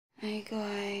Hi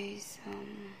guys,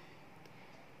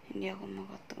 hindi ako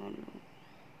makatulog.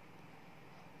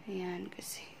 Ayan,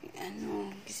 kasi,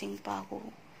 gising pa ako.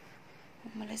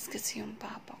 Umalas kasi yung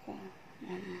papa ko.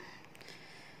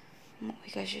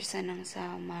 Umuwi kasi siya ng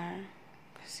Samar.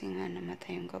 Kasi nga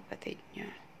namatay yung kapatid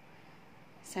niya.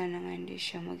 Sana nga hindi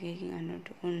siya magiging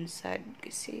doon sad.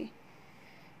 Kasi,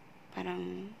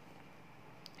 parang,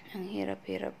 ang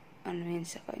hirap-hirap yun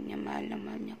sa kanya. Mahal na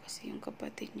mahal niya kasi yung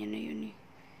kapatid niya na yun eh.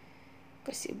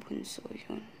 Kasi bunso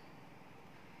yun.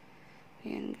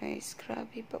 Ayan guys,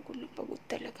 grabe, pagod na pagod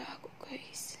talaga ako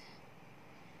guys.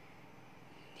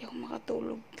 Hindi ako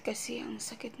makatulog kasi ang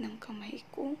sakit ng kamay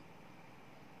ko.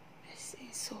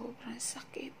 Kasi sobrang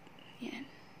sakit. Yan.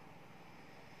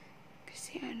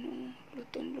 Kasi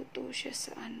lutong-luto siya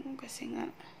sa kasi nga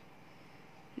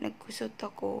nagkusot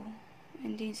ako.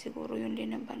 Hindi siguro yung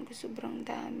linaban ko sobrang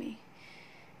dami.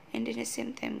 And in the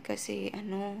same time kasi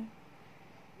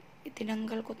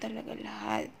itinanggal ko talaga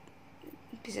lahat.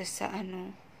 Umpisa sa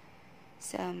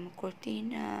sa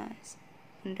cortina,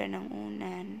 unda ng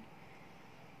unan,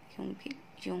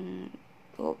 yung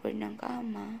cover ng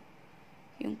kama,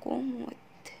 yung kumot.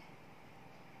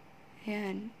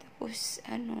 Ayan, tapos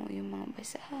yung mga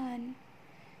basahan,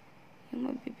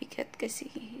 yung mabibigat kasi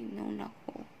inuna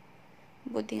ko.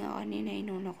 Buti nga kanina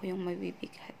inuna ko yung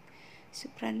mabibigat.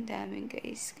 Sobrang dami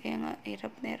guys. Kaya nga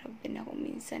hirap na hirap din ako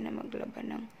minsan na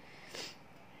maglaban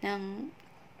ng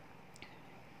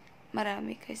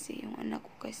marami kasi yung anak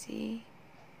ko kasi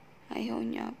ayaw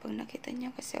niya. Pag nakita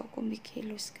niya kasi ako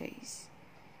kumikilos guys,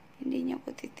 hindi niya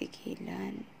ako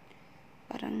titigilan.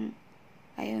 Parang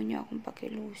ayaw niya akong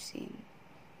pakilusin.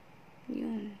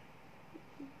 Yun.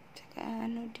 Tsaka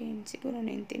din, siguro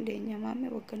naintindihan niya, mami,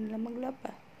 wag ka nalang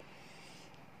maglaba.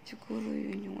 Siguro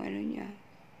yun yung niya.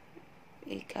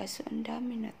 Kaso ang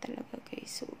dami na talaga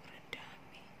guys, sobrang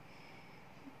dami.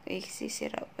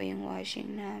 Sisira pa yung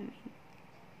washing namin.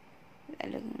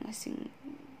 Talagang kasing,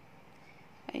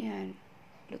 ayan,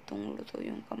 lutong-luto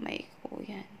yung kamay ko,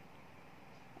 yan.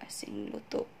 Asing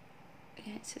luto.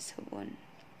 Ayan, sa sabon.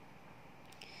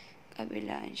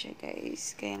 Kabilaan siya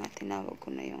guys. Kaya nga tinawag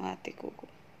ko na yung ate ko.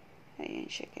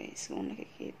 Ayan siya guys, kung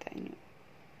nakikita nyo.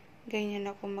 Ganyan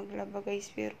ako maglaba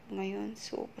guys, pero ngayon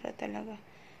sobra talaga.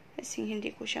 Kasi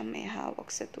hindi ko siya may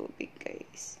hawak sa tubig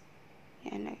guys.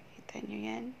 Yan, nakikita nyo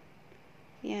yan.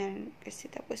 Yan, kasi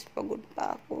tapos pagod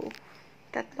pa ako.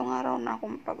 3 araw na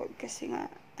akong pagod kasi nga,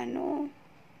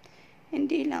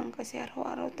 hindi lang kasi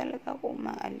araw-araw talaga ako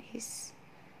umaalis.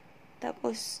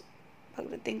 Tapos,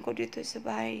 pagdating ko dito sa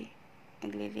bahay,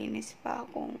 naglilinis pa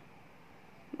ako,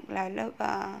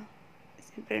 maglalaba.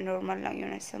 Siyempre, normal lang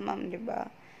yun sa mom, diba?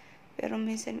 Pero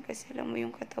minsan kasi alam mo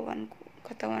yung katawan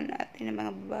natin ng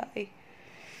mga babae,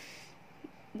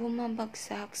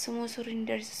 bumabagsak,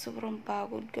 sumusurinder sa sobrang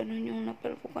pagod. Ganun yung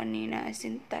napal ko kanina. As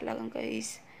in, talagang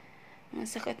guys, ang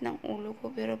sakit ng ulo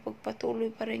ko. Pero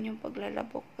pagpatuloy pa rin yung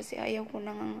paglalabok. Kasi ayaw ko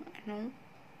nang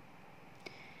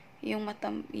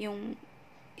yung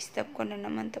stop ko na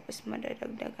naman. Tapos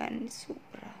madadagdagan.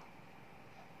 Sobra.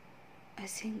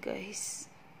 As in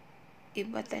guys,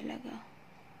 iba talaga.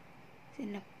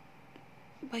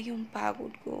 Ba yung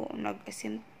pagod ko.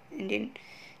 And then,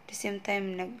 the same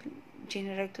time,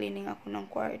 general cleaning ako ng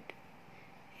kwarto.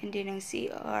 Hindi ng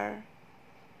CR.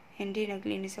 Hindi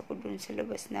naglinis ako dun sa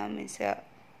labas namin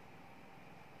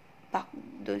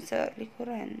dun sa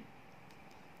likuran.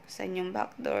 Saan yung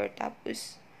back door.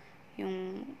 Tapos,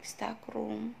 yung stock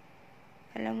room.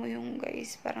 Alam mo yung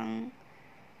guys, parang,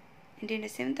 hindi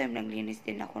the same time, naglinis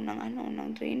din ako ng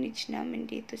drainage namin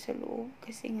dito sa loob.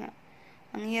 Kasi nga,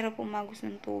 ang hirap umagos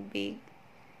ng tubig.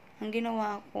 Ang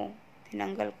ginawa ko,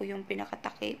 tinanggal ko yung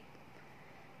pinakatakip.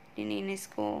 Lininis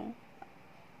ko.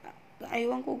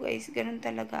 Aywan ko guys, ganun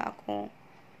talaga ako.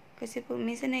 Kasi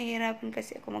minsan nahihirapan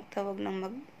kasi ako magtawag ng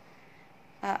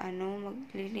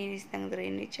maglilinis ng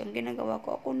drainage. Ang ginagawa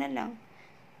ko, ako na lang.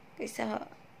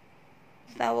 Kaysa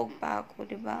tawag pa ako,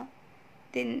 diba?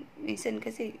 Then, minsan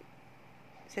kasi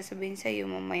sasabihin sa'yo,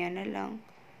 mamaya na lang,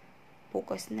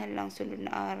 bukas na lang, sunod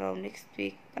na araw, next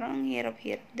week. Parang ang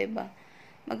hirap-hirap, diba?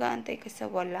 Mag-aantay ka sa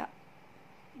wala.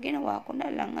 Ginawa ko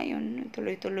na lang ngayon,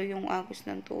 tuloy-tuloy yung agos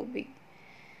ng tubig.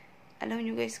 Alam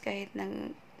nyo guys, kahit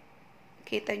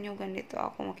kita nyo ganito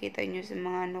ako, makita nyo sa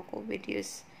mga ko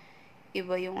videos,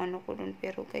 iba yung ko dun.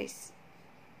 Pero guys,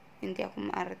 hindi ako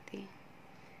maarte.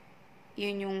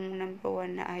 Yun yung number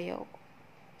 1 na ayaw ko.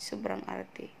 Sobrang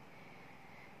arte.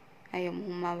 Ayaw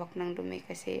mo humawak ng dumi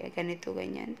kasi ganito,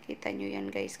 ganyan. Kita nyo yan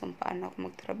guys kung paano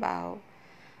ako magtrabaho.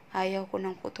 Ayaw ko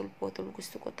ng putol-putol.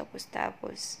 Gusto ko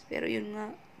tapos-tapos. Pero yun nga,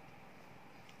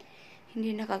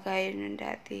 hindi nakagaya ng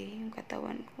dati yung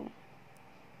katawan ko.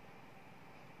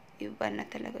 iba na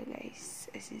talaga guys.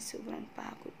 As in, sobrang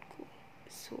pagod ko.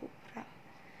 Sobra.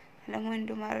 Alam mo,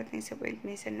 dumarating sa point,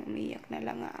 minsan umiyak na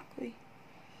lang ako eh.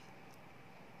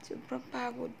 Sobrang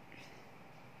pagod.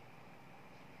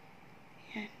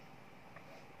 Yan.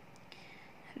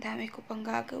 Ang dami ko pang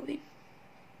gagawin.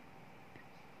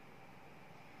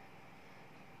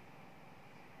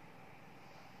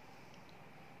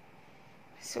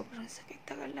 Sobrang sakit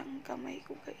talaga lang kamay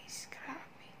ko guys.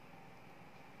 Grabe.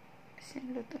 As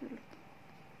in, luto-luto.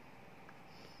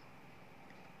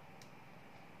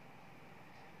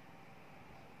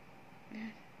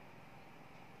 Yan.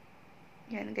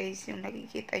 Yan guys, yung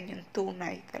nakikita yung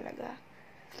tunay talaga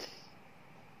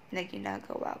na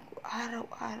ginagawa ko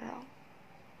araw-araw.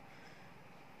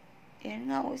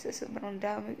 Yan nga ako, sa sobrang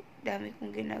dami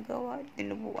kong ginagawa.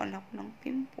 Tinubuan ako ng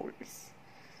pimples.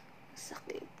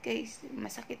 Masakit guys.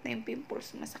 Masakit na yung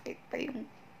pimples. Masakit pa yung,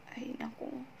 ay naku.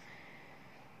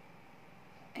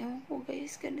 Ewan ko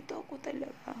guys, ganito ako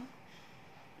talaga.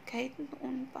 Kahit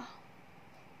noon pa.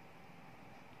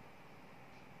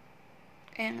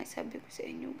 Kaya nga sabi ko sa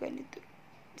inyo, ganito.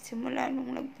 Simula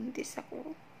nung nagbuntis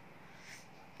ako.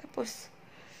 Tapos,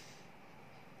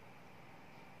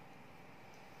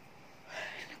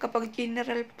 kapag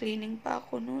general cleaning pa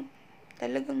ako noon,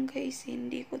 talagang guys,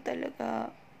 hindi ko talaga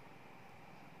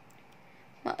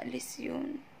maalis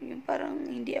yun. Yung parang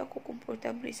hindi ako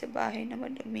komportable sa bahay na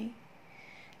madami.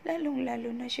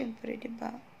 Lalong-lalo na syempre,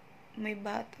 diba, may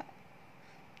bata.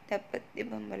 Dapat,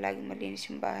 diba, malaging malinis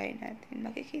yung bahay natin.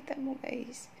 Makikita mo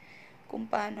guys, kung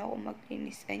paano ako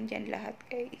maglinis. Andyan lahat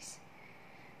guys.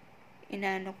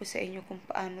 Inaano ko sa inyo kung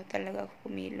paano talaga ako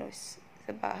kumilos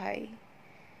sa bahay.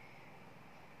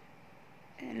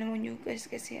 Alam mo nyo guys,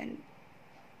 kasi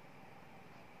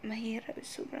mahirap,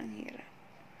 sobrang hirap.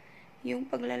 Yung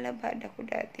paglalabad ako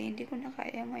dati, hindi ko na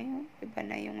kaya ngayon. Iba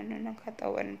na yung ng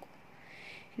katawan ko.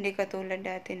 Hindi katulad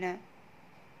dati na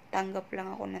tanggap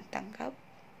lang ako ng tanggap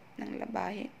ng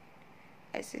labahin.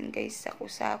 As in guys,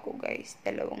 sako-sako guys,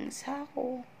 2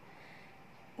 sako.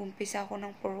 Umpisa ako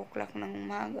ng 4 o'clock ng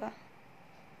umaga.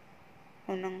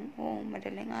 O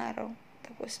madaling araw.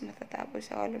 Tapos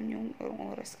matatapos ako, alam nyo yung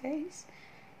oras guys.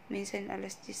 Minsan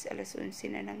alas 10, alas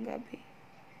 11 na ng gabi.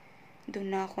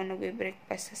 Doon na ako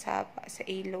nagbe-breakfast sa sapa, sa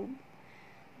ilog.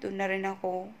 Doon na rin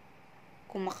ako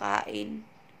kumakain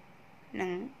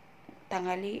ng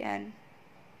tanghalian.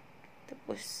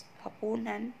 Tapos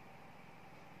hapunan.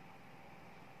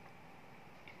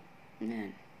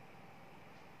 Yan.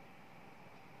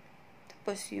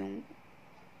 Tapos yung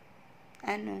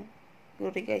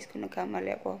sorry guys kung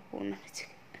nagkamali ako hapunan.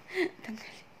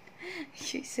 Tanghalian.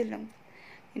 Isa lang.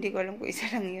 Hindi ko alam kung isa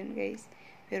lang yun guys.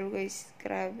 Pero guys,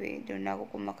 grabe. Doon ako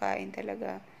kumakain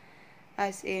talaga.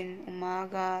 As in,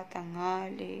 umaga,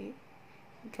 tanghali,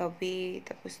 gabi.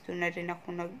 Tapos doon na rin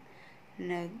ako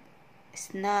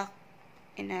nag-snack.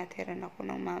 Inatiran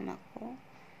ako ng mama ko.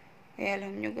 Kaya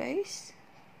alam nyo guys,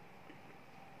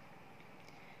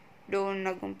 doon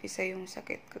nagumpisa yung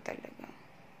sakit ko talaga.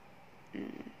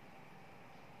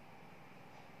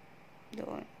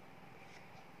 Doon.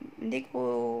 Hindi ko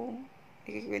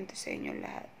ikikwento sa inyo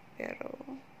lahat. Pero,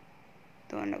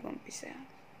 doon nagumpisa.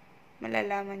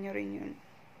 Malalaman nyo rin yun.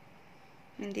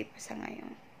 Hindi pa sa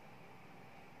ngayon.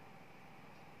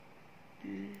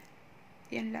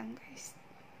 Yan lang guys.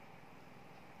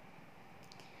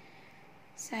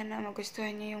 Sana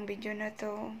magustuhan nyo yung video na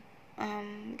to.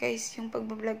 Guys, yung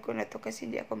pagbablog ko na to kasi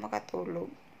hindi ako makatulog.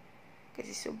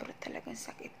 Kasi sobra talagang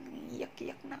sakit.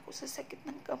 Iyak-iyak na ako sa sakit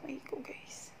ng kamay ko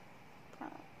guys.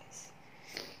 Promise.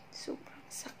 Sobrang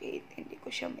sakit. Hindi ko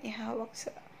siya maihawak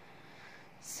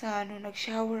sa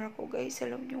nag-shower ako guys.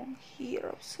 Alam niyo, ang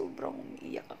hirap. Sobrang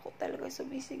umiiyak ako talaga.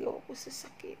 Sumisigaw ako sa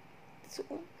sakit.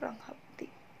 Sobrang hapdi.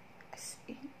 As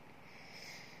in.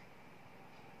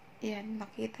 Yan,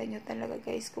 makita nyo talaga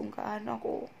guys kung gaano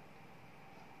ako.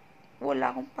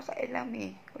 Wala akong pakialam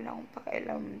eh. Wala akong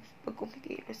pakialam pag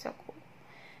kumikilos ako.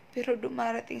 Pero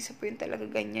dumarating sa point talaga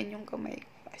ganyan yung kamay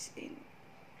ko. As in.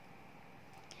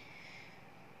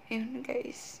 Yun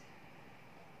guys.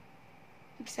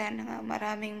 Sana nga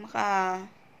maraming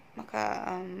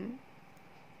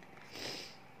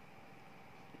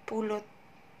pulot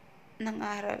ng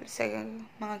aral sa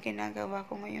mga ginagawa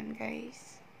ko ngayon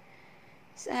guys.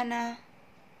 Sana,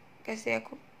 kasi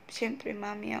ako, syempre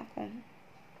mami ako.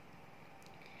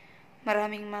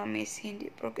 Maraming mamis, hindi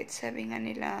porket sabi nga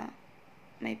nila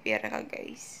may pera ka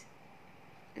guys,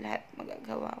 lahat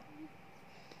magagawa mo.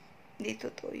 Hindi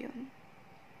totoo yun.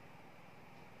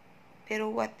 Pero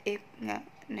what if nga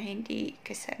na hindi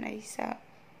kasanay sa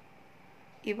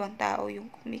ibang tao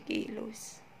yung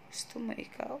kumikilos, gusto mo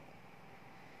ikaw.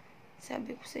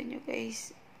 Sabi ko sa inyo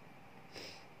guys,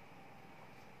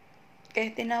 Kaya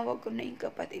tinawag ko na yung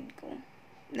kapatid ko.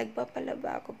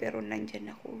 Nagpapalaba ako pero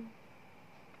nandyan ako.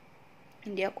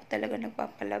 Hindi ako talaga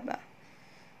nagpapalaba.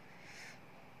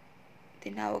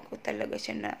 Tinawag ko talaga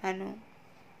siya na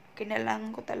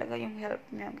kailangan ko talaga yung help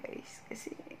niya, guys.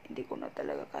 Kasi hindi ko na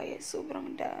talaga kaya.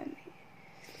 Sobrang dami.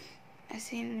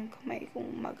 As in, yung kamay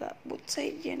kong both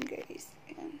side yan, guys.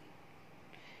 Ayan.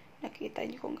 Nakita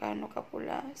niyo kung gaano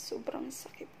kapula. Sobrang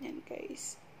sakit niyan,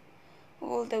 guys.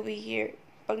 All the way here.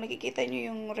 Pag nakikita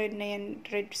niyo yung red na yan,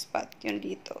 red spot yun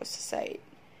dito sa side.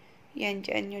 Yan,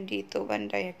 dyan yung dito,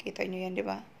 banda. Nakita niyo yan, di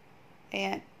ba?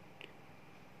 Ayan.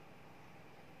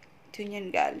 Doon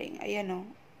yan galing. Ayan, oh.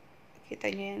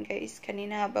 Nakita niyo yan, guys.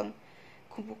 Kanina habang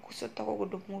kumukusot ako,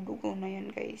 dumudugo na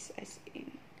yan, guys. As in.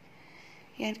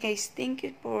 Yan, guys. Thank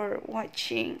you for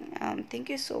watching.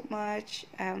 Thank you so much,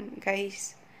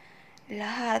 guys.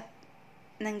 Lahat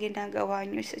ng ginagawa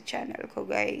nyo sa channel ko,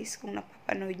 guys, kung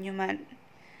napapanood nyo man,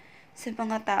 sa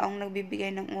mga taong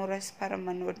nagbibigay ng oras para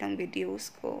manood ng videos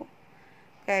ko,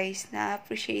 guys,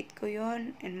 na-appreciate ko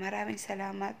yon and maraming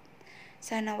salamat.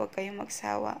 Sana wag kayong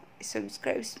magsawa.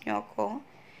 I-subscribe nyo ako,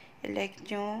 i-like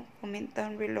nyo, comment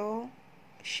down below,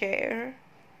 share,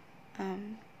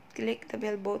 click the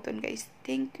bell button, guys.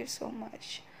 Thank you so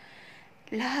much.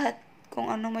 Lahat, kung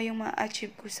ano may yung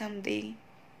ma-achieve ko someday,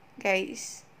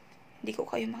 guys, hindi ko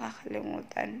kayo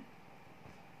makakalimutan.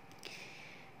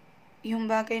 Yung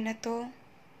bagay na to,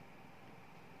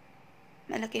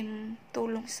 malaking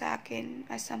tulong sa akin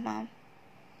as a mom.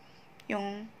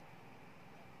 Yung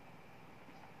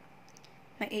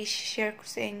ma-share ko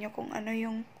sa inyo kung ano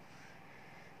yung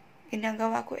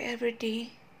ginagawa ko everyday.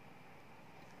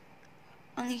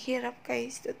 Ang hirap,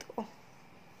 guys, totoo.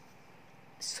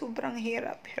 Sobrang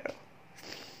hirap, pero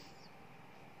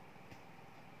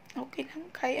okay lang,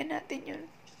 kaya natin yun.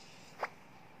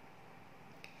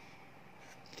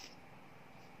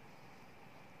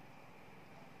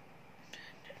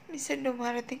 Minsan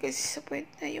dumarating kasi sa point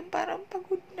na yung parang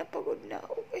pagod na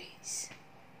ako, guys.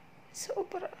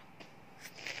 Sobra.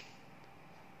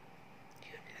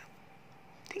 Yun lang.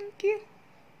 Thank you.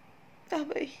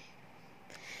 Bye-bye.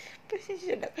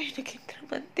 Pasensya na kayo, naging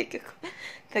dramatic ako.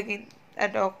 Naging,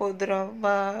 ako,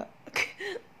 drama.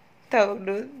 Tawag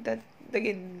doon.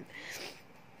 Naging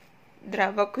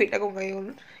drama queen ako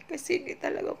ngayon. Kasi hindi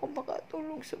talaga ako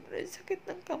makatulog. Sobrang sakit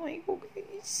ng kamay ko,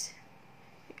 guys.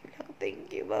 Yun lang.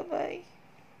 Thank you. Bye-bye.